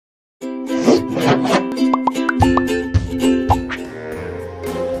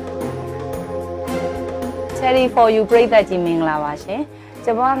for you ပရိသတ်ကြီးမင်္ဂလာပါရှင်။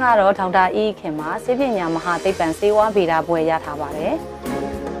ကျွန်မကတော့ဒေါက်တာအေးခင်ပါဆေးပညာမဟာသိပ္ပံဆေးဝါးဗေဒဘွဲ့ရထားပါတယ်။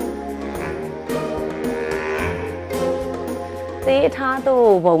ဆေးအထားသို့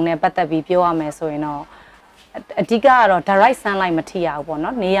ပုံနဲ့ပတ်သက်ပြီးပြောရမယ်ဆိုရင်တော့အဓိကကတော့ direct sunlight မထိရဘူးပေါ့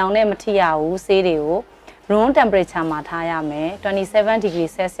နော်။နေရောင်နဲ့မထိရဘူးဆေးတွေကို room temperature မှာထားရမယ်27 degree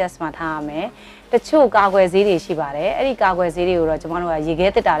Celsius မှာထားရမယ်တချို့ကာကွယ်ဆေးတွေရှိပါတယ်အဲ့ဒီကာကွယ်ဆေးတွေကိုတော့ကျွန်တော်တို့ကရေခဲ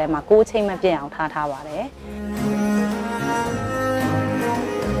တစ်တာထဲမှာ6ချိန်မပြည့်အောင်ထားပါတယ်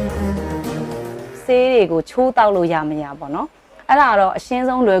ဆေးတွေကိုချိုးတောက်လို့ရမရပေါ့နော်အဲ့ဒါတော့အရှင်း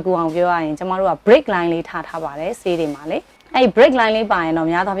ဆုံးလွယ်ကူအောင်ပြောရရင်ကျွန်တော်တို့က break line လေးထားပါတယ်ဆေးတွေမှာလေအဲ့ break line လေးပါရင်တော့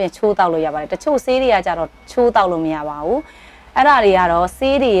များသောအားဖြင့်ချိုးတောက်လို့ရပါတယ်တချို့ဆေးတွေကကြတော့ချိုးတောက်လို့မရပါဘူးအဲ့ဒါတွေကတော့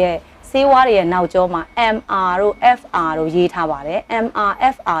ဆေးတွေရဲ့ဆေးဝါးတွေရဲ့နောက်ကျောမှာ MR တို့ FR တို့ရေးထားပါတယ် MR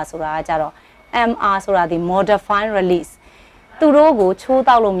FR ဆိုတာကကြတော့ MR ဆိုတာဒီ modify release သူတို့ကိုချိုး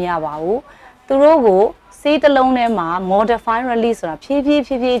တောက်လို့မရပါဘူးသူတို့ကိုဆေးတစ်လုံးထဲမှာ modify release ဆိုတာဖြည်းဖြ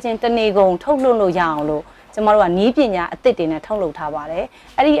ည်းချင်းတနေကုန်ထုတ်လွှတ်လို့ရအောင်လို့ကျမတို့ကနည်းပညာအသစ်တွေနဲ့ထုတ်လုပ်ထားပါတယ်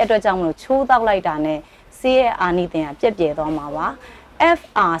အဲ့ဒီအတွက်ကြောင့်မလို့ချိုးတောက်လိုက်တာနဲ့ဆေးရဲ့အာနိသင်ကပြက်ပြဲသွားမှာပါ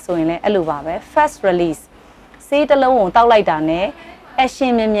FR ဆိုရင်လည်းအဲ့လိုပါပဲ fast release ဆေးတစ်လုံးကိုတောက်လိုက်တာနဲ့အရှ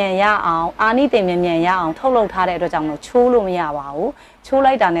င်မြန်ရအောင်အာနိသင်မြန်ရအောင်ထုတ်လုပ်ထားတဲ့အတွက်ကြောင့်မလို့ချိုးလို့မရပါဘူးချိုး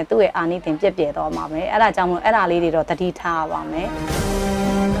လိုက်တာနဲ့သူ့ရဲ့အာနိသင်ပြက်ပြဲသွားမှာပဲအဲ့ဒါကြောင့်မလို့အဲ့ဒါလေးတွေတော့သတိထားပါမယ်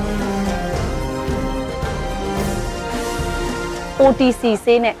OTC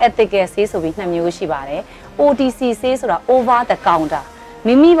ဆေးနဲ့ ethical ဆေးဆိုပြီးနှစ်မျိုးရှိပါတယ် OTC ဆေးဆိုတာ over the counter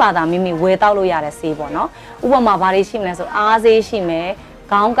မိမိဘာသာမိမိဝယ်တောက်လို့ရတဲ့ဆေးပေါ့နော်ဥပမာဘာတွေရှိမလဲဆိုအားဆေးရှိမယ်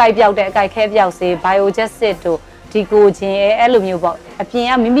ခေါင်းကိုက်ပြောက်တဲ့အကိုက်ခဲပြောက်ဆေး biogesic တို့ဒီကိုချင်းအဲ့လိုမျိုးပေါ့အပြင်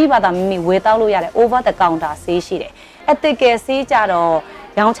ကမိမိဘာသာမိမိဝယ်တောက်လို့ရတဲ့ over the counter ဆေးရှိတယ် ethical ဆေးကြတော့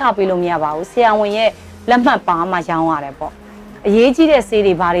ရောင်းချပေးလို့မရပါဘူးဆရာဝန်ရဲ့လက်မှတ်ပါမှရောင်းရတယ်ပေါ့အရေးကြီးတဲ့ဆေး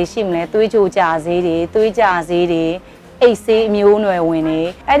တွေဘာတွေရှိမလဲသွေးကြိုကြဆေးတွေသွေးကြဆေးတွေအိတ်ဆေးအမျိုးအနွယ်ဝင်တွေ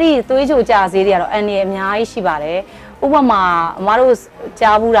အဲ့ဒီသွေးကြိုကြဆေးတွေကတော့အန်ဒီအများကြီးရှိပါတယ်ဥပမာအမတို့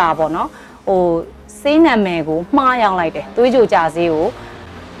ကြားဘူးတာပေါ့နော်ဟိုဆေးနာမည်ကိုမှားရောင်းလိုက်တယ်သွေးကြိုကြဆေးကို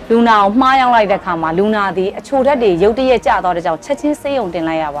လူနာကိုမှားရောက်လိုက်တဲ့ခါမှာလူနာသည်အချိုဓာတ်တွေရုတ်တရက်ကျသွားတဲ့ကြောင့်ချက်ချင်းဆေးရုံတင်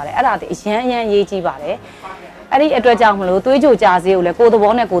လိုက်ရပါတယ်အဲ့ဒါဒီအရန်ရေးကြီးပါတယ်အဲ့ဒီအတွက်ကြောင့်မလို့သွေးကြိုကြဆေးကိုလည်းကိုယ်သ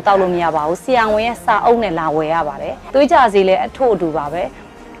ဘောနဲ့ကိုယ်တောက်လို့မရပါဘူးဆရာဝန်ရဲ့စာအုပ်နဲ့လာဝယ်ရပါတယ်သွေးကြဆေးလည်းအထို့အတူပါပဲ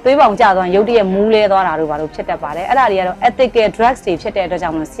သွေးပေါင်ကျသွားရင်ရုတ်တရက်မူးလဲသွားတာတို့ဘာလို့ဖြစ်တတ်ပါတယ်အဲ့ဒါတွေကတော့ ethical drugs တွေဖြစ်တဲ့အတွက်ကြော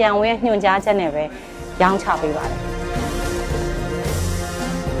င့်မလို့ဆရာဝန်ရဲ့ညွှန်ကြားချက်နဲ့ပဲရောင်းချပေးပါတယ်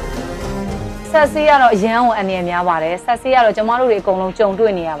ဆက်ဆေးကတော့ရမ်းကိုအနေနဲ့များပါတယ်ဆက်ဆေးကတော့ကျမတို့တွေအကုန်လုံးကြုံ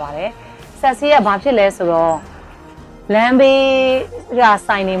တွေ့နေရပါတယ်ဆက်ဆေးကဘာဖြစ်လဲဆိုတော့လမ်းဘေးက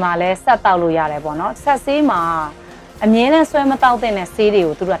ဆိုင်တွေမှာလည်းဆက်တောက်လို့ရတယ်ပေါ့နော်ဆက်ဆေးမှာအမြဲတမ်းဆွဲမတောက်တဲ့ဆေးတွေ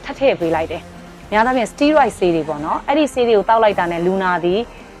ကိုသူတို့ကထပ်ထည့်ပေးလိုက်တယ်များသောအားဖြင့် steroid ဆေးတွေပေါ့နော်အဲ့ဒီဆေးတွေကိုတောက်လိုက်တာနဲ့လူနာသည်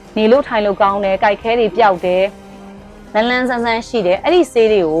နေလို့ထိုင်လို့ကောင်းတယ်ကြိုက်ခဲတွေပျောက်တယ်လန်းဆန်းရှိတယ်အဲ့ဒီဆေး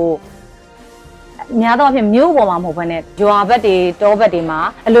တွေကိုများသောအားဖြင့်မြို့ပေါ်မှာမဟုတ်ဘဲနဲ့ရွာဘက်တွေတောဘက်တွေမှာ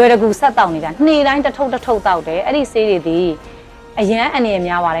အလွယ်တကူဆက်တောက်နေတာနေ့တိုင်းတထုပ်တောက်တယ်အဲ့ဒီဆေးတွေဒီအရန်အန္တရာယ်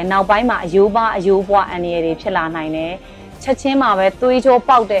များပါတယ်နောက်ပိုင်းမှာအယိုးပွားအန္တရာယ်တွေဖြစ်လာနိုင်တယ်ချက်ချင်းမှာပဲသွေးကြော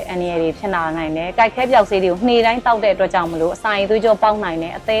ပေါက်တဲ့အန္တရာယ်တွေဖြစ်လာနိုင်တယ်ကြိုက်ခဲပြောက်ဆေးတွေကိုနေ့တိုင်းတောက်တဲ့အတွက်ကြောင့်မလို့အစာရင်သွေးကြောပေါက်နိုင်တ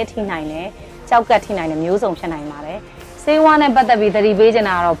ယ်အသေးထိနိုင်တယ်ကြောက်ကတ်ထိနိုင်တယ်မျိုးစုံဖြစ်နိုင်ပါတယ်ဆေးဝါးနဲ့ပတ်သက်ပြီးသတိပေးချင်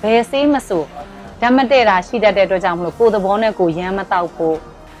တာကတော့ဘယ်ဆေးမဆိုဓာတ်မတည့်တာရှိတတ်တဲ့အတွက်ကြောင့်မလို့ကိုယ်သဘောနဲ့ကိုယ်ရမ်းမတောက်ဖို့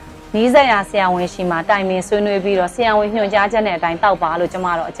နီးစပ်ရာဆရာဝန်ရှိမှတိုင်ပင်ဆွေးနွေးပြီးတော့ဆရာဝန်ညွှန်ကြားချက်နဲ့အတိုင်းတောက်ပါလို့ကျွန်မ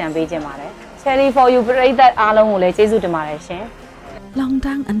တော့အကြံပေးခြင်းပါတယ် Cherry for you ပရိသတ်အားလုံးကိုလည်းကျေးဇူးတင်ပါတယ်ရှင်ลอง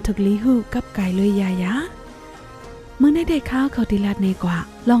ตั้งอันทุกลีหูกับไก่ลุยยาเมื่อในเด็กข้าวเขาดีลัดในกว่า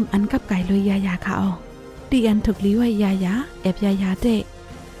ลองอันกับไก่ลุยยาค่ะอ๋อดีอันทุกลีไว้ยาแอบยาเด็ก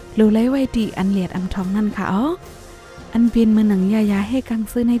รู้เลยไว้ดีอันเหลียดอันทองนั่นค่ะอ๋ออันเป็นมือหนังยาให้กัง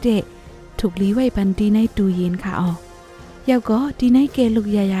ซื้อในเด็กถูกลีไว้บันดีในตู้เย็นค่ะอ๋อยาวก็ดีในเกลูก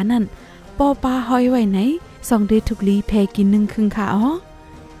ยานั่นปอปลาห้อยไว้ไหนสองเดทุกลีแพกิน1 ครึ่งค่ะอ๋อ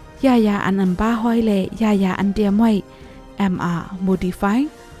ยาอันป้าห้อยเลยยาอันเตรียมไว้ MR modify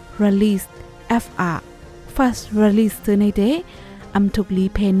release FR fast release ซื้อในเดถูกลี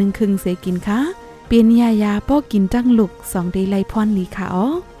แพ1 ครึ่งเสกินค่ะเป็นยาป้อกินตั้งลูก2 เดไลพรลีค่ะอ๋อ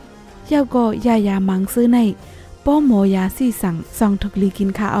ยาวก็ยามังซื้อในป้อหมอยาซี่สั่ง2 ถูกลีกิน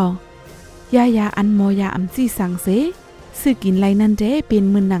ค่ะอ๋อยาอันหมอยาซี่สั่งเสซื้อกินไรนั่นเด้เป็น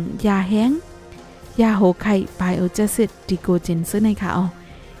มือหนังยาแห้งยาโหไข่ไบโอเจสิตดิโกเจนซื้อในค่ะอ๋อ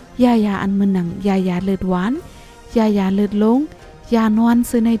ยาอันมือหนังยาเลือดหวานยาเลือดลงยานวล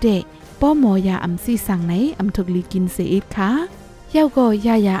ซื้อในเด้ป้อหมอยาซี่สั่งไหนถูกลีกินเสียอีกค่ะเย้าก็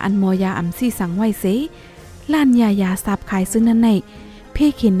ยาอันหมอยาซี่สั่งไว้เสล้านยาสับขายซื้อนั่นในเพ่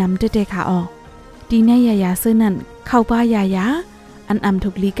เขียนนำเด้ค่ะอ๋อดีในยาซื้อนั่นเข้าป้ายาอันถู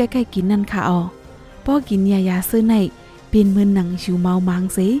กลีใกล้ๆกินนั่นค่ะอ๋อ ป้อกินยาซื้อในเป็นมือหนังชิวเมามัง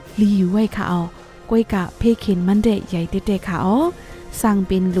สีลีอยู่ไว้ค่ะอ๋อกล้วยกะเพเข็นมันเดะใหญ่เตะค่ะอ๋อสั่งเ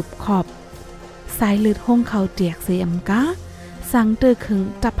ป็นหลุบขอบสายเลือดห้องเขาเจียกเสียมกะสั่งเตอขึง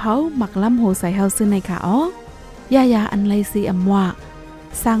ตะเผาหมักล้ำโหใส่เฮาซื้อในค่ะอ๋อยาอันไรสีอำว่า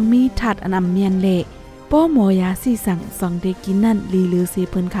สั่งมีถัดอันอำเมียนเละป้อหมอยาสีสั่งสองเด็กกินนั่นลีลือเสีย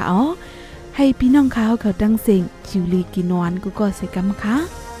เพิ่นค่ะอ๋อให้พี่น้องเขาดังเสียงจิวลีกินวานก็ใส่กำค่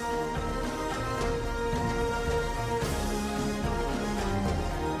ะ